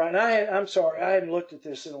remember right, and I'm sorry, I hadn't looked at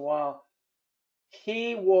this in a while.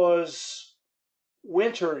 He was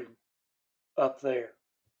wintering up there.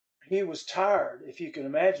 He was tired, if you can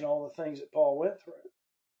imagine all the things that Paul went through.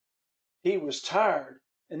 He was tired.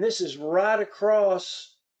 And this is right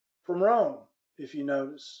across from Rome, if you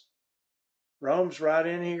notice. Rome's right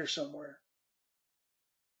in here somewhere.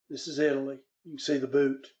 This is Italy. You can see the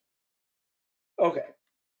boot. Okay,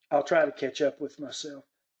 I'll try to catch up with myself.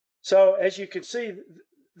 So as you can see,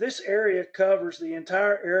 this area covers the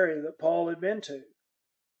entire area that Paul had been to.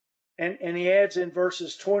 And he adds in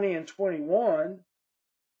verses 20 and 21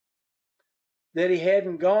 that he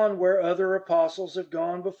hadn't gone where other apostles have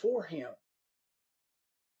gone before him.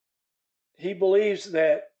 He believes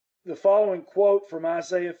that the following quote from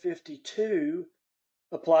Isaiah 52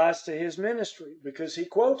 applies to his ministry because he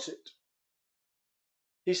quotes it.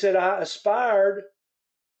 He said, I aspired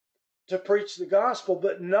to preach the gospel,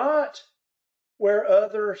 but not where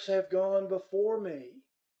others have gone before me,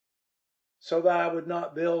 so that I would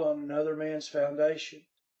not build on another man's foundation.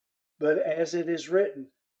 But as it is written,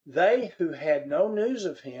 they who had no news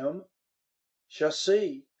of him shall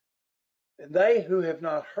see, and they who have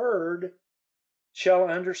not heard shall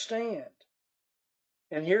understand.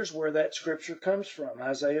 And here's where that scripture comes from,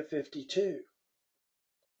 Isaiah 52.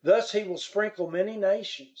 Thus he will sprinkle many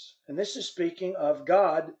nations, and this is speaking of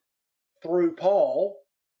God through Paul.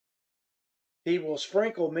 He will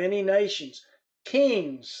sprinkle many nations.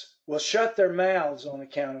 Kings will shut their mouths on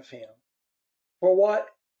account of him. For what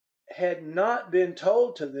had not been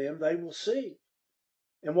told to them, they will see.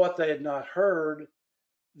 And what they had not heard,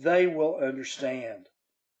 they will understand.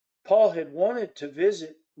 Paul had wanted to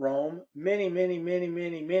visit Rome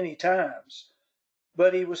many times,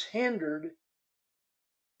 but he was hindered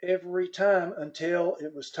every time until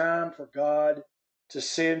it was time for God to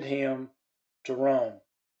send him to Rome.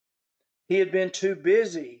 He had been too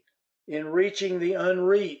busy in reaching the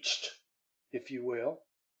unreached, if you will,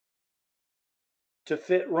 to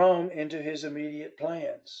fit Rome into his immediate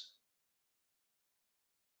plans.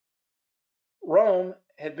 Rome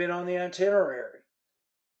had been on the itinerary,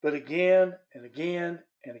 but again and again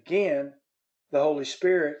and again, the Holy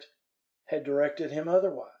Spirit had directed him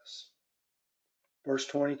otherwise. Verse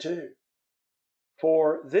 22.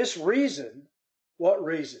 For this reason, what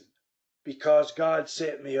reason? Because God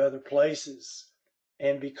sent me other places,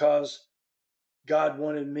 and because God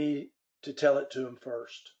wanted me to tell it to him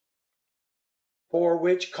first. For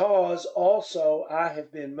which cause also I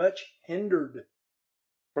have been much hindered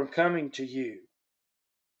from coming to you.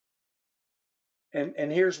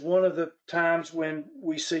 And here's one of the times when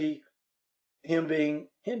we see him being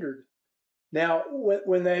hindered. Now,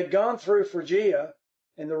 when they had gone through Phrygia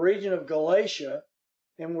and the region of Galatia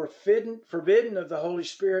and were forbidden of the Holy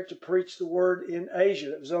Spirit to preach the word in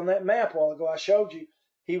Asia, it was on that map a while ago I showed you,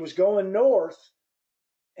 he was going north,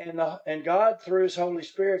 and God through his Holy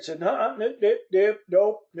Spirit said, no, nope,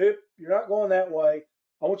 you're not going that way.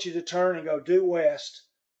 I want you to turn and go due west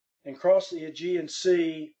and cross the Aegean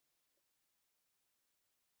Sea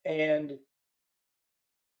and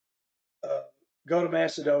go to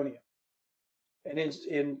Macedonia. And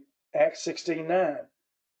in Acts 16:9,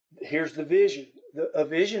 here's the vision. A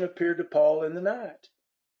vision appeared to Paul in the night.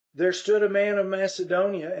 There stood a man of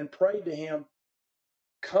Macedonia and prayed to him,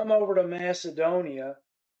 come over to Macedonia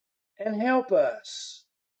and help us.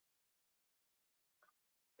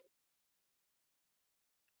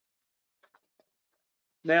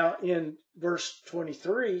 Now, in verse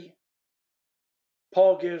 23,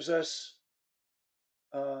 Paul gives us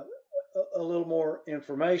a little more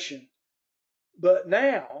information. But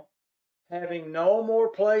now, having no more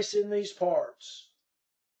place in these parts,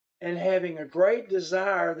 and having a great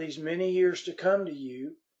desire these many years to come to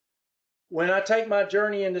you, when I take my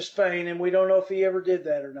journey into Spain, and we don't know if he ever did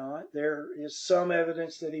that or not, there is some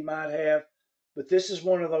evidence that he might have, but this is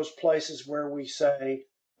one of those places where we say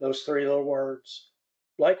those three little words.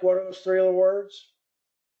 Blake, what are those three little words?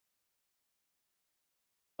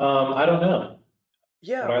 I don't know.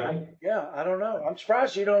 Yeah, What are they? yeah, I don't know. I'm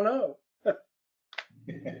surprised you don't know.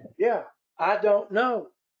 Yeah, I don't know.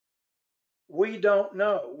 We don't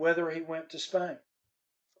know whether he went to Spain.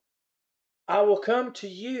 I will come to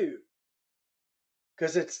you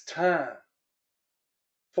because it's time.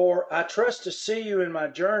 For I trust to see you in my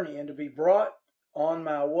journey and to be brought on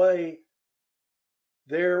my way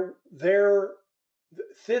thitherward.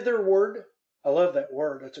 I love that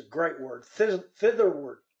word. That's a great word.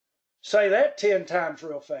 Thitherward. Say that 10 times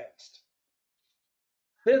real fast.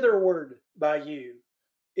 Thitherward by you,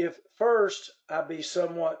 if first I be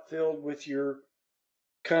somewhat filled with your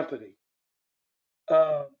company.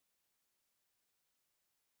 And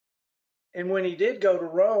when he did go to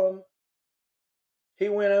Rome, he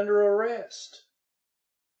went under arrest,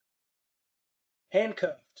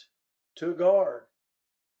 handcuffed to a guard,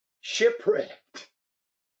 shipwrecked,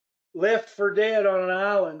 left for dead on an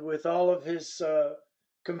island with all of his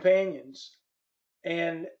companions,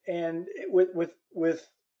 and with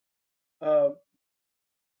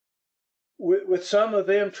some of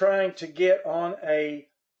them trying to get on a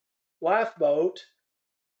lifeboat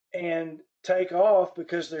and take off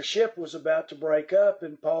because their ship was about to break up.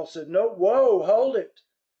 And Paul said, no, whoa, hold it.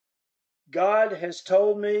 God has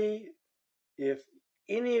told me if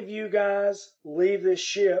any of you guys leave this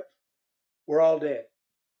ship, we're all dead.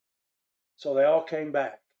 So they all came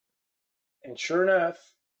back. And sure enough,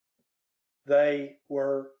 they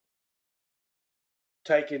were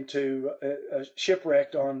taken to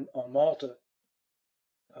shipwrecked on Malta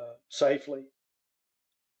safely.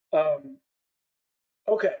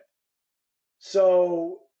 Okay,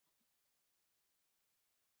 so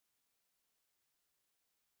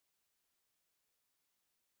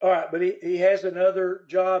all right, but he has another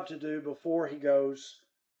job to do before he goes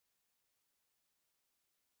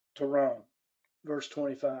to Rome. Verse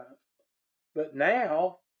 25. But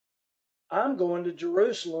now I'm going to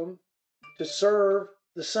Jerusalem to serve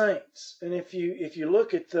the saints. And if you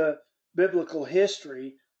look at the biblical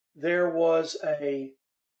history, there was a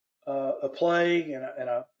plague and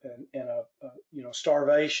a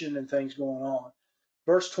starvation and things going on.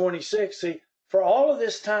 Verse 26. See, for all of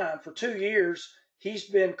this time, for 2 years, he's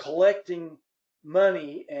been collecting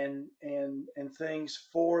money and things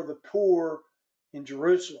for the poor in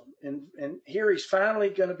Jerusalem, and here he's finally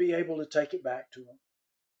going to be able to take it back to them.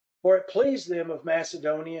 For it pleased them of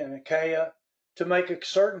Macedonia and Achaia to make a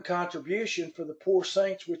certain contribution for the poor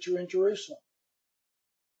saints which are in Jerusalem.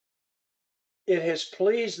 It has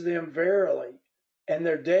pleased them verily, and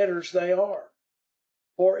their debtors they are.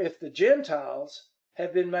 For if the Gentiles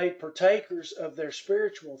have been made partakers of their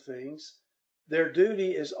spiritual things, their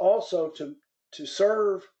duty is also to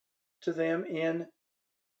serve to them in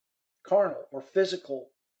carnal or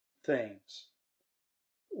physical things.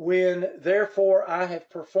 When therefore I have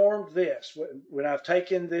performed this, when I've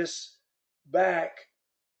taken this back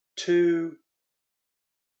to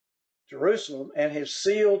Jerusalem and have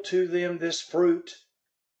sealed to them this fruit,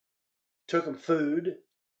 took them food,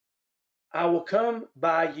 I will come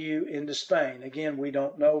by you into Spain. Again, we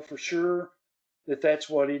don't know for sure that that's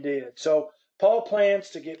what he did. So Paul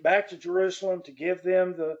plans to get back to Jerusalem to give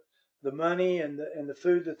them the money and the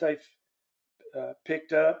food that they've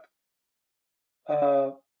picked up,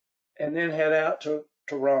 and then head out to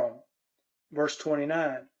Rome. Verse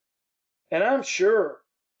 29. And I'm sure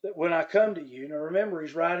that when I come to you, now remember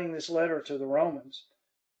he's writing this letter to the Romans,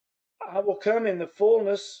 I will come in the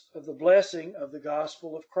fullness of the blessing of the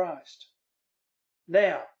gospel of Christ.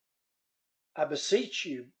 Now, I beseech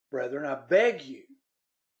you, brethren, I beg you,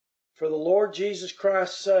 for the Lord Jesus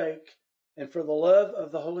Christ's sake and for the love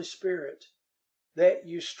of the Holy Spirit, that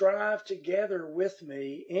you strive together with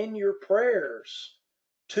me in your prayers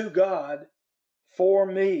to God for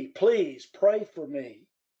me. Please pray for me.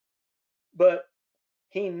 But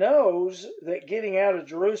he knows that getting out of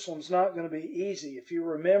Jerusalem is not going to be easy. If you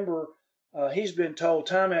remember, he's been told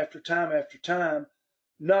time after time after time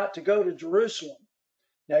not to go to Jerusalem.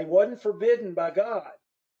 Now, he wasn't forbidden by God,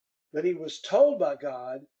 but he was told by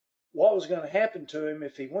God what was going to happen to him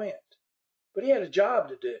if he went. But he had a job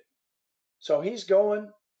to do. So he's going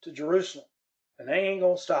to Jerusalem, and they ain't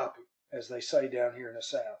going to stop him, as they say down here in the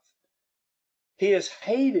South. He is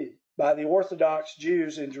hated by the Orthodox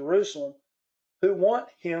Jews in Jerusalem who want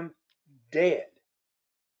him dead.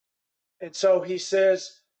 And so he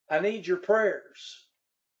says, I need your prayers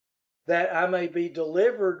that I may be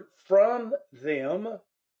delivered from them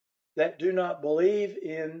that do not believe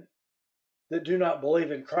in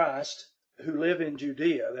Christ, who live in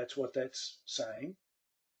Judea. That's what that's saying.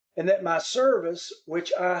 And that my service,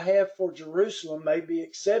 which I have for Jerusalem, may be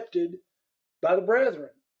accepted by the brethren,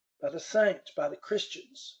 by the saints, by the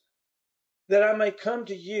Christians, that I may come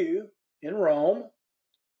to you in Rome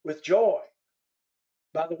with joy,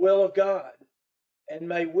 by the will of God, and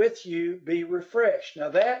may with you be refreshed. Now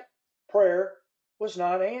that prayer was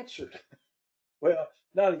not answered. Well,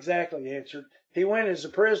 not exactly answered. He went as a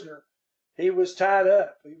prisoner. He was tied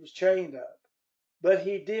up. He was chained up. But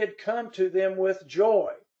he did come to them with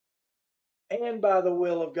joy and by the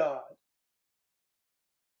will of God.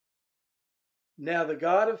 Now the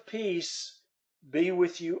God of peace be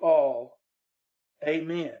with you all.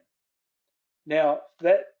 Amen. Now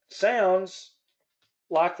that sounds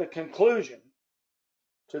like the conclusion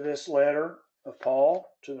to this letter of Paul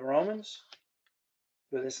to the Romans,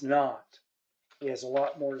 but it's not. He has a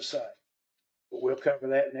lot more to say, but we'll cover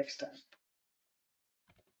that next time.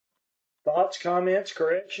 Thoughts, comments,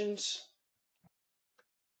 corrections?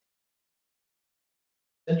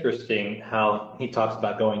 Interesting how he talks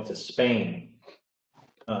about going to Spain.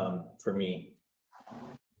 For me,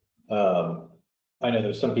 I know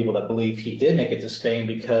there's some people that believe he did make it to Spain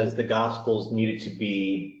because the Gospels needed to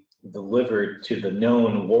be delivered to the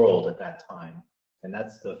known world at that time, and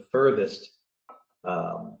that's the furthest,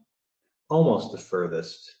 almost the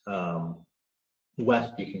furthest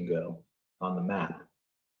west you can go on the map.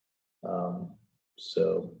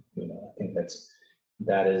 So I think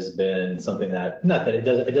that has been something that, not that it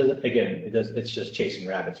doesn't again, it's just chasing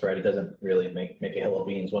rabbits, right? It doesn't really make a hill of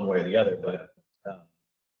beans one way or the other, but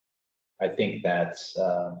I think that's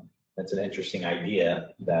an interesting idea,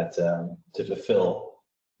 that to fulfill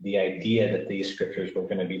the idea that these scriptures were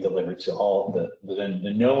going to be delivered to all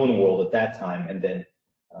the known world at that time, and then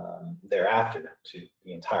thereafter to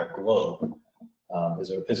the entire globe,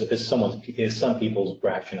 is some people's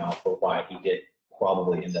rationale for why he did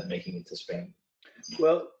probably end up making it to Spain.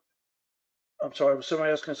 Well, I'm sorry, was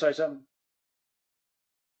somebody else going to say something?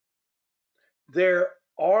 There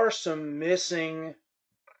are some missing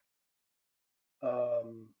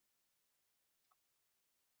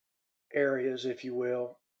areas, if you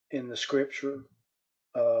will, in the scripture.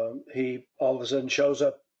 He all of a sudden shows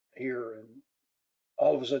up here and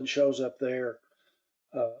all of a sudden shows up there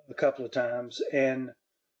a couple of times. And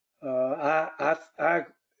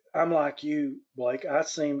I'm like you, Blake. I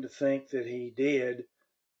seem to think that he did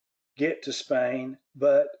get to Spain,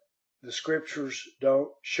 but the scriptures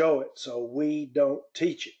don't show it, so we don't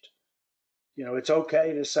teach it. It's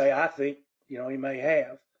okay to say, I think, he may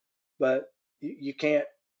have, but you can't,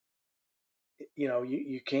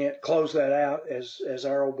 you can't close that out, as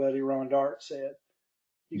our old buddy Ron Dart said.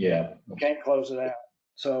 Yeah. You can't close it out.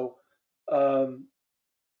 So the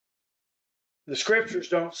scriptures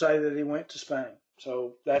don't say that he went to Spain.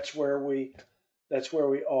 So that's where we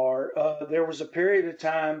are. There was a period of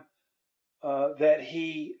time that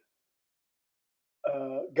he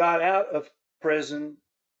got out of prison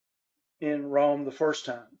in Rome the first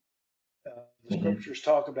time. The scriptures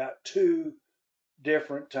talk about 2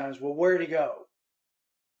 different times. Well, where'd he go?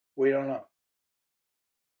 We don't know.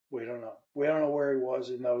 We don't know where he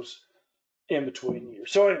was in those in between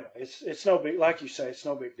years. So anyway, it's no big, like you say, it's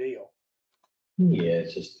no big deal. Yeah,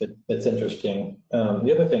 it's just it's interesting.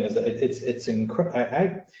 The other thing is that it's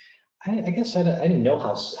incredible. I guess I didn't know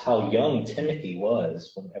how young Timothy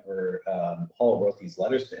was whenever Paul wrote these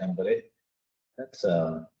letters to him, but that's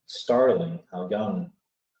startling how young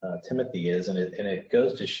Timothy is, and it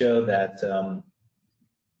goes to show that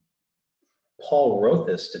Paul wrote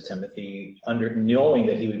this to Timothy knowing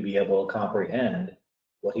that he would be able to comprehend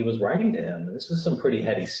what he was writing to him. This was some pretty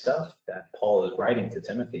heady stuff that Paul is writing to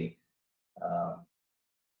Timothy.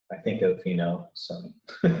 I think of some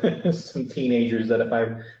some teenagers that if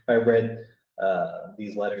I read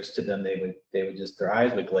these letters to them, they would just, their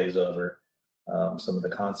eyes would glaze over some of the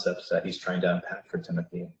concepts that he's trying to unpack for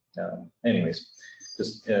Timothy. Anyways,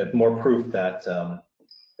 just more proof that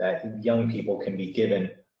that young people can be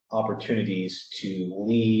given opportunities to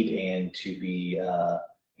lead and to be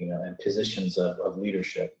in positions of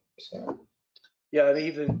leadership. So yeah,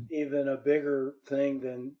 and even a bigger thing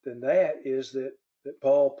than that is that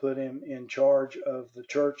Paul put him in charge of the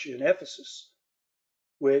church in Ephesus,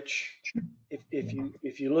 which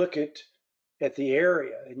if you look at the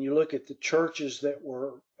area and you look at the churches that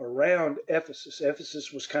were around Ephesus,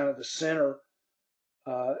 Ephesus was kind of the center,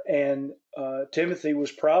 and Timothy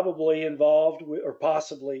was probably involved with, or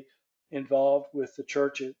possibly involved with, the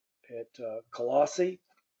church at Colossae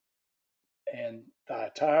and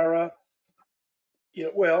Thyatira.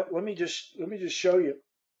 Well, let me just show you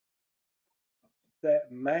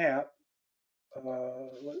that map.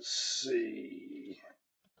 Let's see.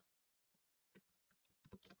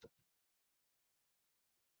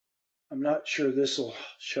 I'm not sure this will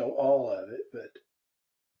show all of it, but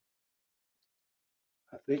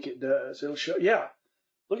I think it does. It'll show. Yeah,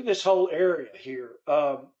 look at this whole area here.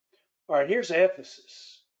 All right, here's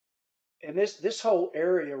Ephesus, and this whole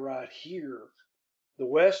area right here, the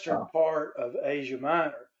western part of Asia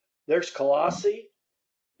Minor. There's Colossae,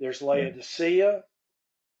 there's Laodicea,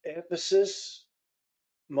 Ephesus,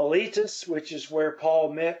 Miletus, which is where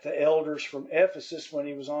Paul met the elders from Ephesus when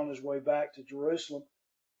he was on his way back to Jerusalem,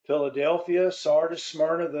 Philadelphia, Sardis,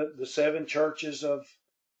 Smyrna, the 7 churches of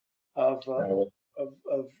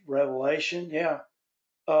Revelation. Yeah.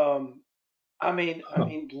 I mean,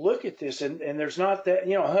 look at this, and there's not that,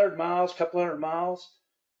 100 miles, couple 100 miles,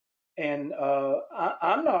 and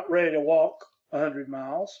I'm not ready to walk 100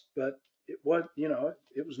 miles, but it was,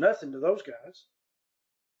 it was nothing to those guys.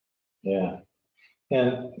 Yeah,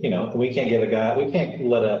 and we can't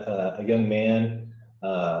let a young man,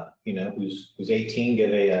 who's 18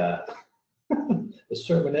 get a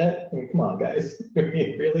sermonette. I mean, come on, guys,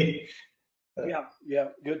 really. Yeah,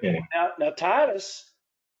 good point. Now Titus.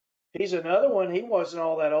 He's another one. He wasn't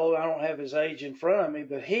all that old. I don't have his age in front of me,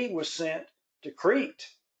 but he was sent to Crete,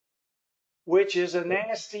 which is a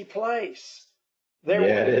nasty place. There were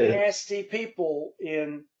nasty people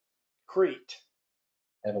in Crete.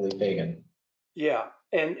 Heavily pagan. Yeah,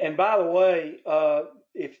 and by the way,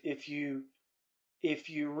 if you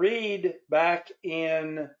read back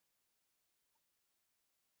in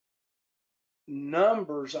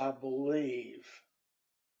Numbers, I believe,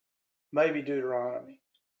 maybe Deuteronomy.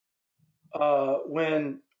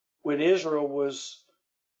 When Israel was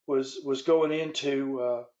going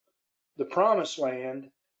into the Promised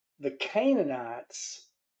Land, the Canaanites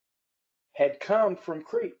had come from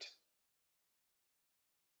Crete.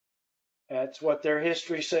 That's what their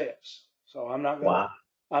history says. So I'm not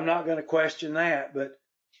going to question that. But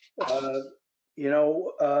the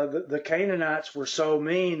Canaanites were so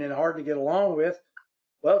mean and hard to get along with.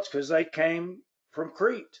 Well, it's because they came from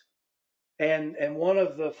Crete. And one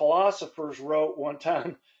of the philosophers wrote one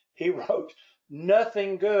time, he wrote,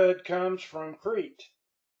 "Nothing good comes from Crete."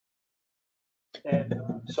 And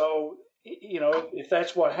so, if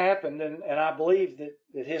that's what happened, and I believe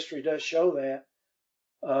that history does show that,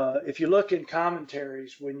 if you look in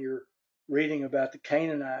commentaries when you're reading about the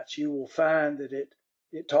Canaanites, you will find that it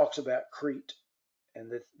talks about Crete,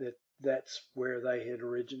 and that's where they had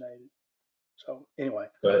originated. So anyway,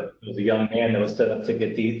 But it was a young man that was set up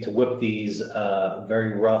to to whip these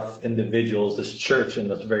very rough individuals, this church in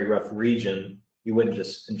this very rough region. You wouldn't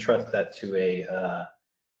just entrust that to a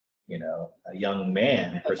young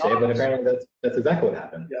man per se, but apparently that's exactly what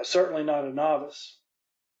happened. yeah, certainly not a novice.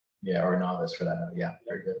 Yeah, or a novice for that matter. Yeah,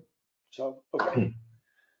 very good. So okay,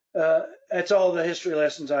 that's all the history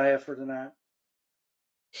lessons I have for tonight.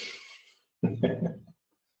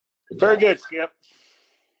 Very good, Skip.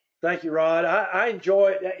 Thank you, Rod. I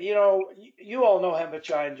enjoy it. You know, you all know how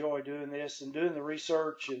much I enjoy doing this and doing the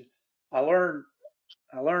research, and I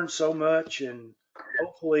learned so much, and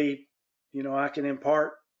hopefully, you know, I can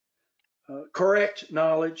impart correct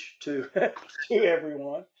knowledge to to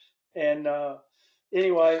everyone. And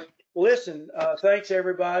anyway, listen, thanks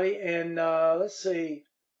everybody, and let's see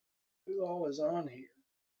who all is on here.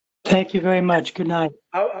 Thank you very much. Good night.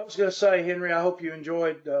 I was going to say, Henry, I hope you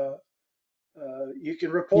enjoyed. You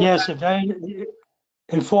can report. Yes, back, very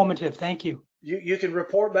informative. Thank you. you can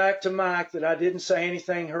report back to Mike that I didn't say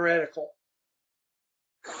anything heretical.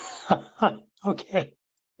 Okay.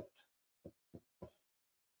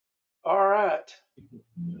 All right.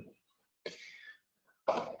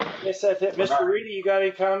 Guess that's it. Mr. Reedy, you got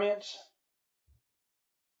any comments?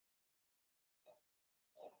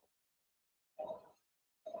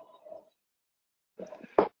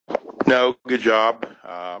 No, good job.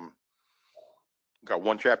 Got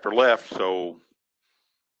one chapter left, so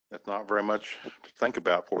that's not very much to think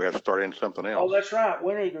about before we have to start into something else. Oh, that's right.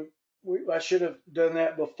 I should have done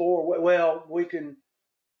that before. Well, we can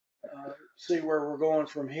see where we're going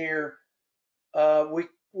from here.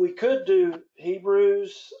 We could do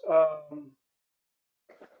Hebrews. Well,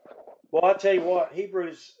 I'll tell you what,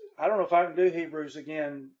 Hebrews. I don't know if I can do Hebrews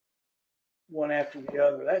again, one after the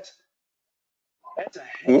other. That's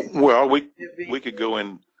a Well, we could go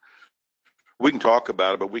in. We can talk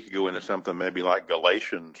about it, but we could go into something maybe like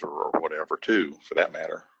Galatians or whatever too, for that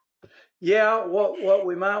matter. Yeah, what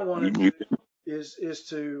we might want to You- do is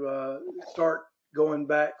to start going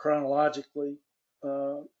back chronologically.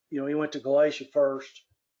 You know, he went to Galatia first,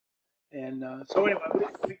 and so anyway,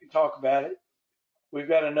 we can talk about it. We've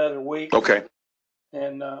got another week. Okay.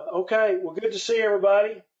 And okay, well, good to see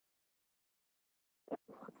everybody.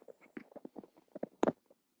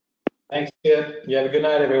 Thanks, Skip. You have a good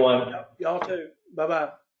night, everyone. Y'all too. Bye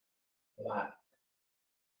bye. Bye.